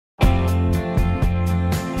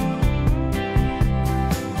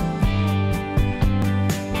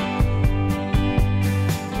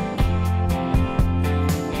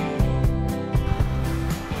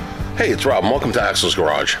Hey, it's Rob, and welcome to Axel's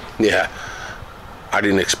Garage. Yeah, I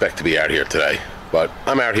didn't expect to be out here today, but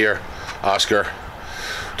I'm out here. Oscar,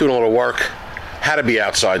 doing a little work. Had to be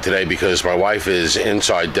outside today because my wife is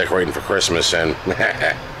inside decorating for Christmas, and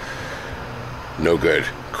no good.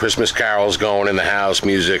 Christmas carols going in the house,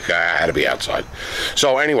 music. I had to be outside.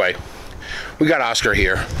 So anyway, we got Oscar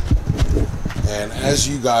here. And as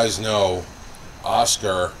you guys know,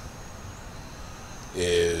 Oscar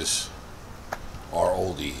is our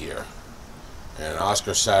oldie here, and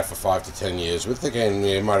Oscar sat for 5 to 10 years. We're thinking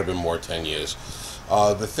it might have been more 10 years.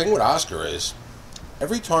 The thing with Oscar is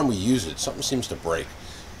every time we use it, something seems to break,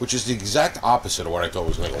 which is the exact opposite of what I thought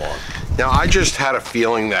was going to go on. Now, I just had a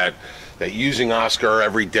feeling that using Oscar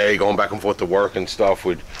every day, going back and forth to work and stuff,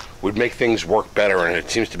 would make things work better, and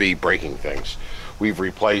it seems to be breaking things. We've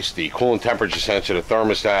replaced the coolant temperature sensor, the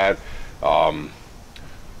thermostat,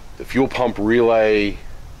 the fuel pump relay,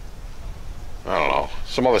 I don't know,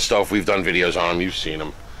 some other stuff. We've done videos on them, you've seen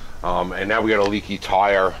them. And now we got a leaky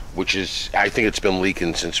tire, which is, I think it's been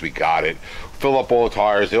leaking since we got it. Fill up all the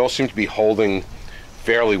tires. They all seem to be holding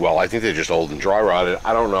fairly well. I think they're just old and dry rotted.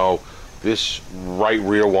 I don't know. This right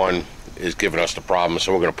rear one is giving us the problem,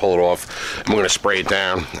 so we're going to pull it off and we're going to spray it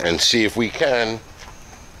down and see if we can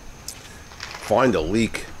find a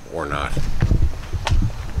leak or not.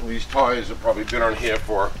 These tires have probably been on here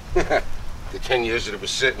for the 10 years that it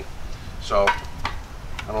was sitting. So,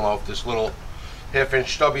 I don't know if this little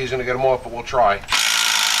half-inch stubby is going to get them off, but we'll try.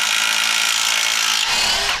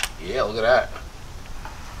 Yeah, look at that.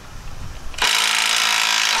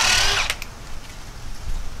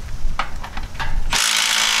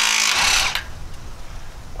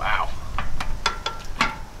 Wow.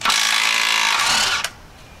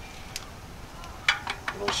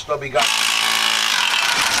 Little stubby guy.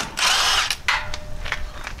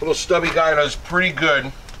 Little stubby guy does pretty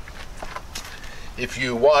good. If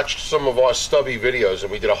you watched some of our stubby videos,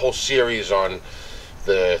 and we did a whole series on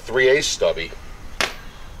the 3/8 stubby,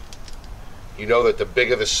 you know that the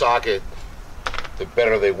bigger the socket, the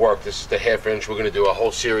better they work. This is the half-inch. We're going to do a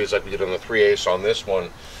whole series like we did on the 3/8 on this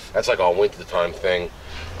one. That's like a wintertime thing.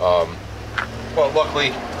 But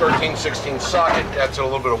luckily, 13/16 socket, that's a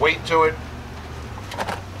little bit of weight to it.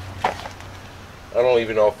 I don't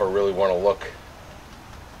even know if I really want to look.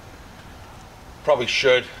 Probably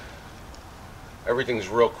should. Everything's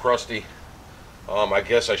real crusty. I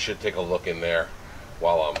guess I should take a look in there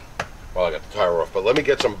while I got the tire off. But let me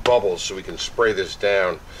get some bubbles so we can spray this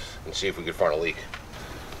down and see if we can find a leak.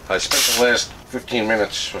 I spent the last 15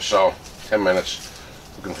 minutes or so, 10 minutes,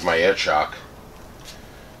 looking for my air shock.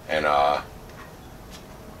 And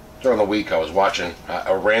during the week I was watching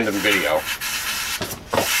a random video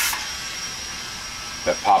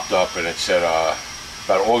that popped up, and it said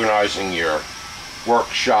about organizing your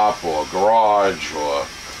workshop or garage or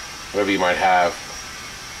whatever you might have,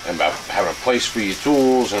 and about having a place for your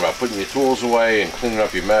tools, and about putting your tools away and cleaning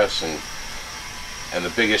up your mess. And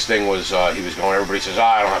the biggest thing was he was going, everybody says,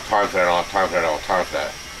 I don't have time for that, I don't have time for that, I don't have time for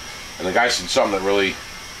that. And the guy said something that really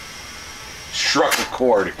struck a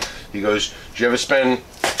chord. He goes, did you ever spend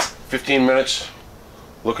 15 minutes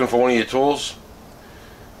looking for one of your tools?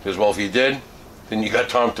 He goes, well, if you did, then you got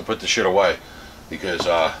time to put the shit away, because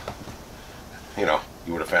you know,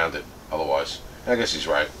 you would have found it otherwise. I guess he's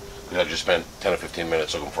right, because I just spent 10 or 15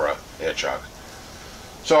 minutes looking for a air shock.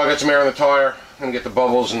 So I got some air in the tire, I'm going to get the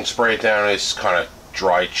bubbles and spray it down. It's kind of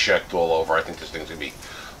dry checked all over. I think this thing's going to be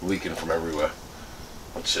leaking from everywhere.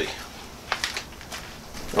 Let's see.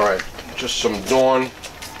 Alright, just some Dawn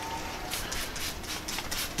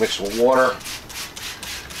mixed with water.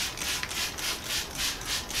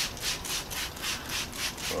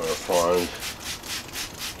 Find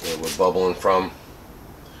where we're bubbling from.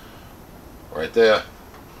 Right there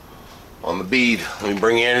on the bead. Let me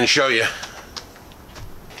bring you in and show you.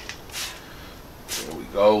 There we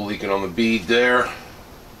go, leaking on the bead there.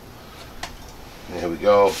 There we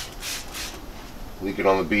go, leaking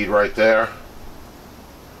on the bead right there.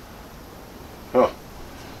 Huh.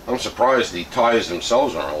 I'm surprised the tires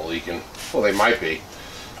themselves aren't all leaking. Well, they might be,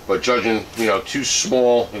 but judging, you know, too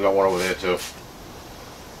small. You got one over there too.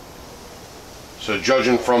 So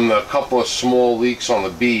judging from the couple of small leaks on the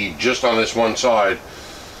bead, just on this one side,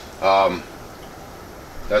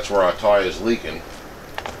 that's where our tire is leaking.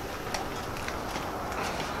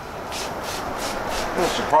 Well,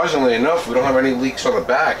 surprisingly enough, we don't have any leaks on the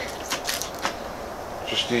back.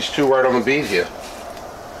 Just these two right on the bead here.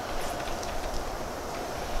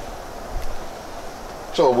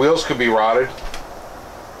 So the wheels could be rotted.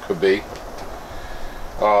 Could be.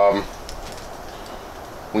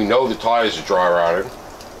 We know the tires are dry rotted.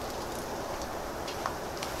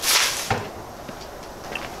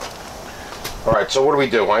 Alright, so what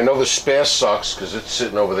do? I know the spare sucks because it's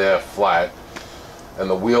sitting over there flat, and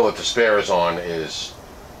the wheel that the spare is on is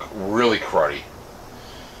really cruddy.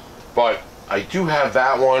 But I do have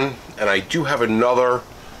that one, and I do have another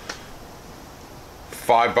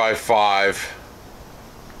 5x5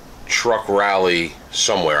 truck rally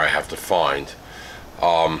somewhere I have to find.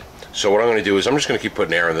 So what I'm going to do is I'm just going to keep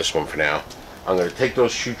putting air in this one for now. I'm going to take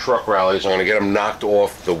those 2 truck rallies, I'm going to get them knocked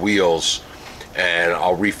off the wheels, and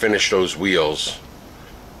I'll refinish those wheels,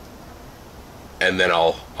 and then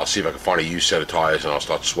I'll see if I can find a used set of tires, and I'll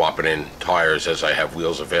start swapping in tires as I have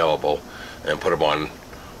wheels available and put them on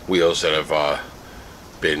wheels that have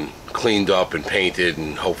been cleaned up and painted,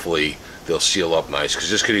 and hopefully they'll seal up nice, because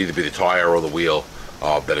this could either be the tire or the wheel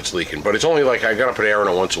that it's leaking. But it's only like I gotta put air in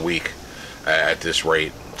it once a week at this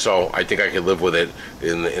rate, so I think I could live with it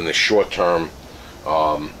in the short term,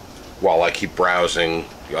 while I keep browsing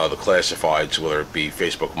the classifieds, whether it be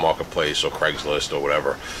Facebook Marketplace or Craigslist or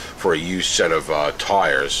whatever, for a used set of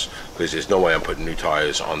tires, because there's no way I'm putting new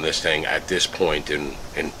tires on this thing at this point in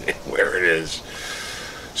where it is.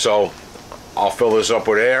 So I'll fill this up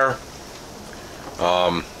with air.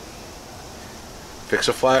 Fix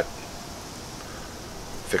a flat.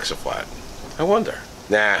 I wonder.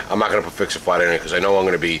 Nah, I'm not going to put fix a flat in it, because I know I'm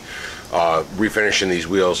going to be refinishing these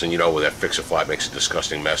wheels, and you know, with that fix a flat makes a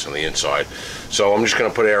disgusting mess on the inside. So I'm just going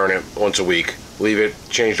to put air in it once a week, leave it,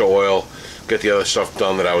 change the oil, get the other stuff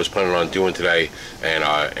done that I was planning on doing today,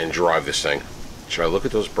 and drive this thing. Should I look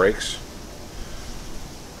at those brakes?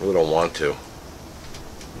 I really don't want to.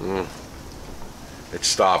 It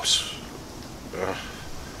stops.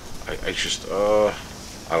 I just I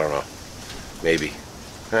don't know, maybe.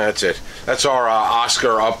 That's it. That's our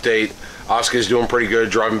Oscar update. Oscar's doing pretty good,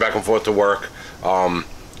 driving back and forth to work.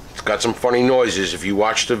 It's got some funny noises. If you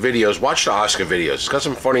watch the videos, watch the Oscar videos. It's got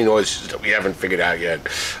some funny noises that we haven't figured out yet.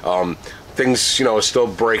 Things, you know, are still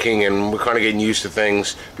breaking, and we're kind of getting used to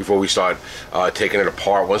things before we start taking it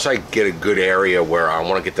apart. Once I get a good area where I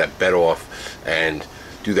want to get that bed off and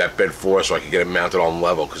do that bed floor so I can get it mounted on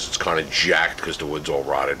level, because it's kind of jacked because the wood's all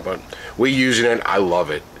rotted. But we're using it. I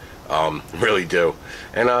love it. Really do.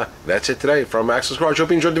 And that's it today from Max's Garage. Hope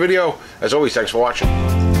you enjoyed the video. As always, thanks for watching.